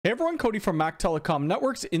Hey everyone, Cody from Mac Telecom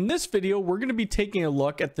Networks. In this video, we're going to be taking a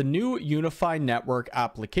look at the new Unifi Network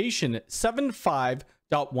Application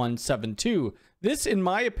 7.5.172. This, in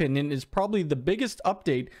my opinion, is probably the biggest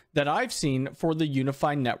update that I've seen for the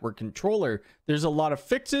Unifi Network controller. There's a lot of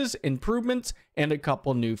fixes, improvements, and a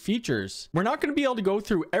couple new features. We're not going to be able to go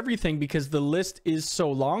through everything because the list is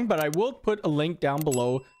so long, but I will put a link down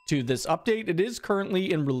below to this update. It is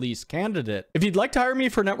currently in release candidate. If you'd like to hire me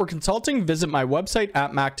for network consulting, visit my website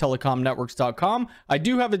at mactelecomnetworks.com. I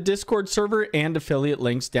do have a Discord server and affiliate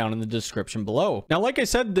links down in the description below. Now, like I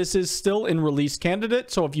said, this is still in release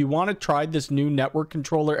candidate, so if you want to try this new network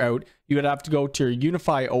controller out, you would have to go to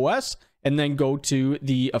Unifi OS and then go to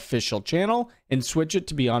the official channel and switch it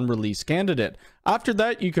to be on release candidate. After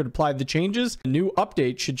that, you could apply the changes. The new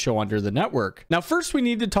update should show under the network. Now, first we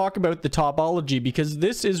need to talk about the topology because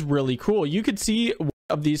this is really cool. You could see one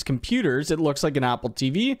of these computers, it looks like an Apple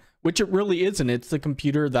TV, which it really isn't. It's the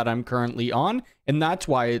computer that I'm currently on, and that's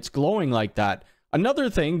why it's glowing like that.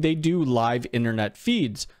 Another thing, they do live internet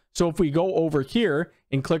feeds. So if we go over here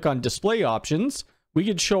and click on display options, we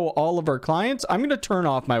could show all of our clients. I'm going to turn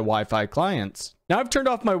off my Wi-Fi clients. Now I've turned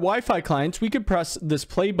off my Wi-Fi clients. We could press this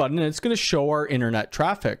play button and it's going to show our internet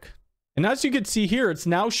traffic. And as you can see here, it's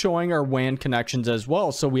now showing our WAN connections as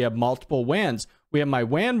well. So we have multiple WANs. We have my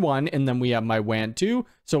WAN 1 and then we have my WAN 2.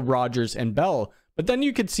 So Rogers and Bell. But then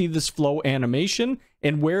you can see this flow animation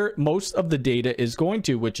and where most of the data is going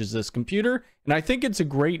to, which is this computer. And I think it's a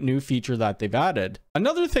great new feature that they've added.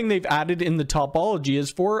 Another thing they've added in the topology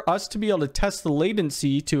is for us to be able to test the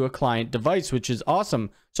latency to a client device, which is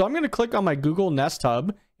awesome. So I'm going to click on my Google Nest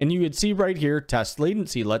Hub and you would see right here, test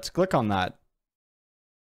latency. Let's click on that.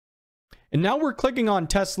 And now we're clicking on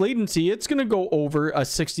test latency. It's going to go over a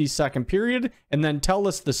 60-second period and then tell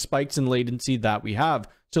us the spikes in latency that we have.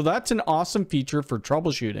 So that's an awesome feature for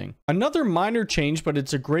troubleshooting. Another minor change, but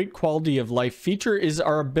it's a great quality of life feature, is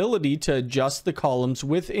our ability to adjust the columns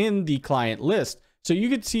within the client list. So you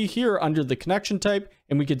could see here under the connection type,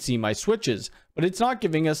 and we could see my switches, but it's not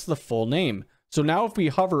giving us the full name. So now if we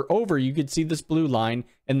hover over, you could see this blue line,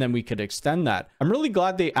 and then we could extend that. I'm really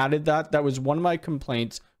glad they added that. That was one of my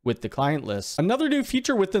complaints with the client list. Another new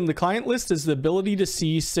feature within the client list is the ability to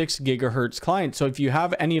see 6 gigahertz clients. So if you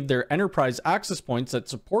have any of their enterprise access points that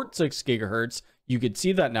support 6 gigahertz, you could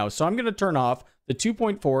see that now. So I'm going to turn off the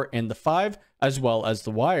 2.4 and the 5 as well as the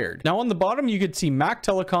wired. Now on the bottom, you could see Mac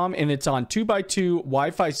Telecom and it's on 2x2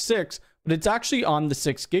 Wi-Fi 6, but it's actually on the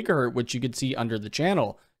 6 gigahertz, which you could see under the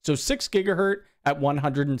channel. So 6 gigahertz at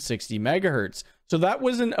 160 megahertz. So that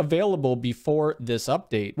wasn't available before this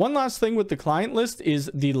update. One last thing with the client list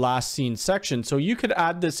is the last seen section. So you could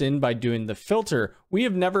add this in by doing the filter. We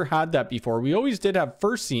have never had that before. We always did have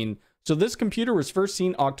first seen. So this computer was first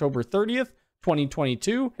seen October 30th,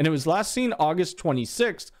 2022, and it was last seen August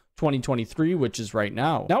 26th, 2023, which is right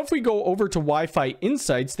now. Now, if we go over to Wi-Fi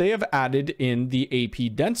Insights, they have added in the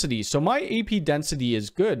AP density. So my AP density is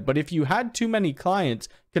good, but if you had too many clients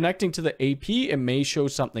connecting to the AP, it may show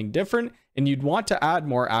something different, and you'd want to add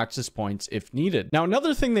more access points if needed. Now,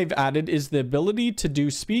 another thing they've added is the ability to do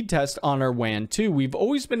speed test on our WAN 2. We've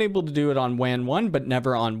always been able to do it on WAN 1, but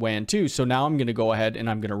never on WAN 2. So now I'm going to go ahead and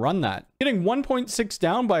I'm going to run that. Getting 1.6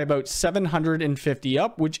 down by about 750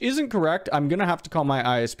 up, which isn't correct. I'm going to have to call my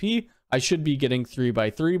ISP. I should be getting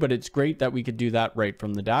 3x3, but it's great that we could do that right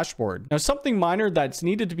from the dashboard. Now, something minor that's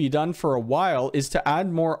needed to be done for a while is to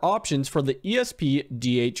add more options for the ESP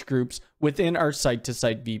DH groups within our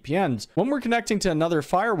site-to-site VPNs. When we're connecting to another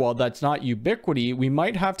firewall that's not Ubiquiti, we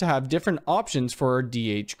might have to have different options for our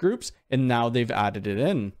DH groups, and now they've added it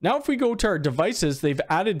in. Now, if we go to our devices, they've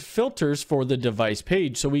added filters for the device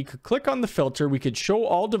page. So we could click on the filter, we could show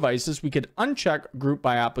all devices, we could uncheck group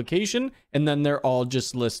by application, and then they're all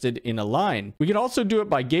just listed in a line. We could also do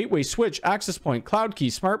it by gateway, switch, access point, cloud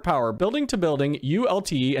key, smart power, building to building,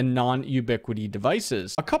 ULTE, and non-Ubiquiti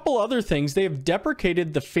devices. A couple other things, they have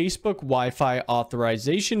deprecated the Facebook Wi-Fi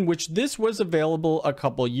authorization, which this was available a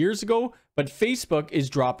couple years ago, but Facebook is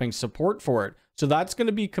dropping support for it. So that's going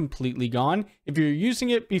to be completely gone. If you're using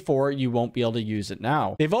it before, you won't be able to use it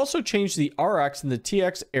now. They've also changed the RX and the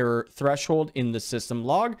TX error threshold in the system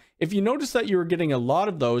log. If you notice that you were getting a lot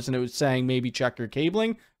of those and it was saying maybe check your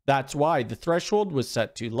cabling, that's why the threshold was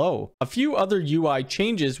set too low. A few other UI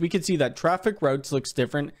changes, we can see that traffic routes looks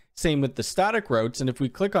different. Same with the static routes. And if we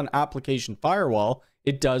click on application firewall,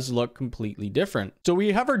 it does look completely different. So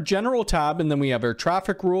we have our general tab, and then we have our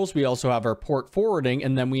traffic rules. We also have our port forwarding,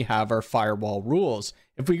 and then we have our firewall rules.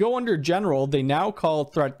 If we go under general, they now call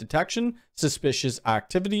threat detection suspicious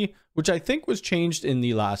activity, which I think was changed in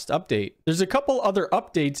the last update. There's a couple other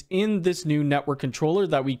updates in this new network controller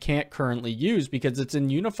that we can't currently use because it's in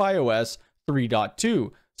Unifi OS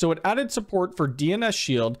 3.2. So it added support for DNS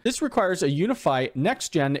Shield. This requires a Unifi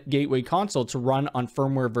next-gen gateway console to run on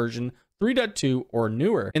firmware version 3.2 or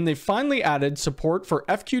newer. And they finally added support for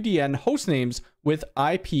FQDN hostnames with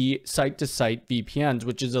IP site-to-site VPNs,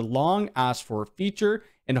 which is a long asked for feature,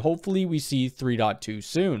 and hopefully we see 3.2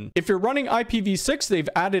 soon. If you're running IPv6, they've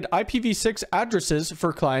added IPv6 addresses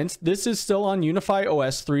for clients. This is still on Unifi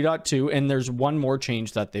OS 3.2, and there's one more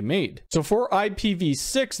change that they made. So for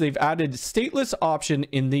IPv6, they've added stateless option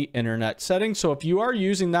in the internet settings. So if you are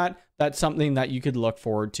using that, that's something that you could look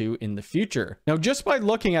forward to in the future. Now, just by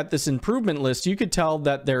looking at this improvement list, you could tell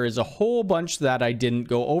that there is a whole bunch that I didn't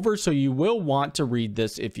go over, so you will want to read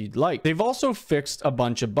this if you'd like. They've also fixed a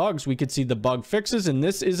bunch of bugs. We could see the bug fixes, and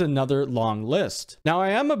this is another long list. Now, I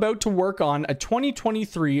am about to work on a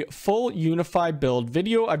 2023 full Unifi build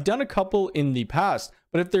video. I've done a couple in the past,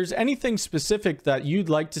 but if there's anything specific that you'd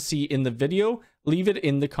like to see in the video, leave it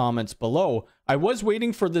in the comments below. I was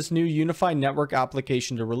waiting for this new Unifi Network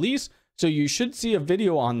application to release, so you should see a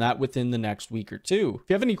video on that within the next week or two. If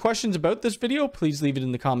you have any questions about this video, please leave it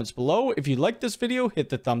in the comments below. If you like this video, hit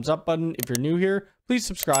the thumbs up button. If you're new here, please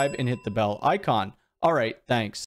subscribe and hit the bell icon. All right, thanks.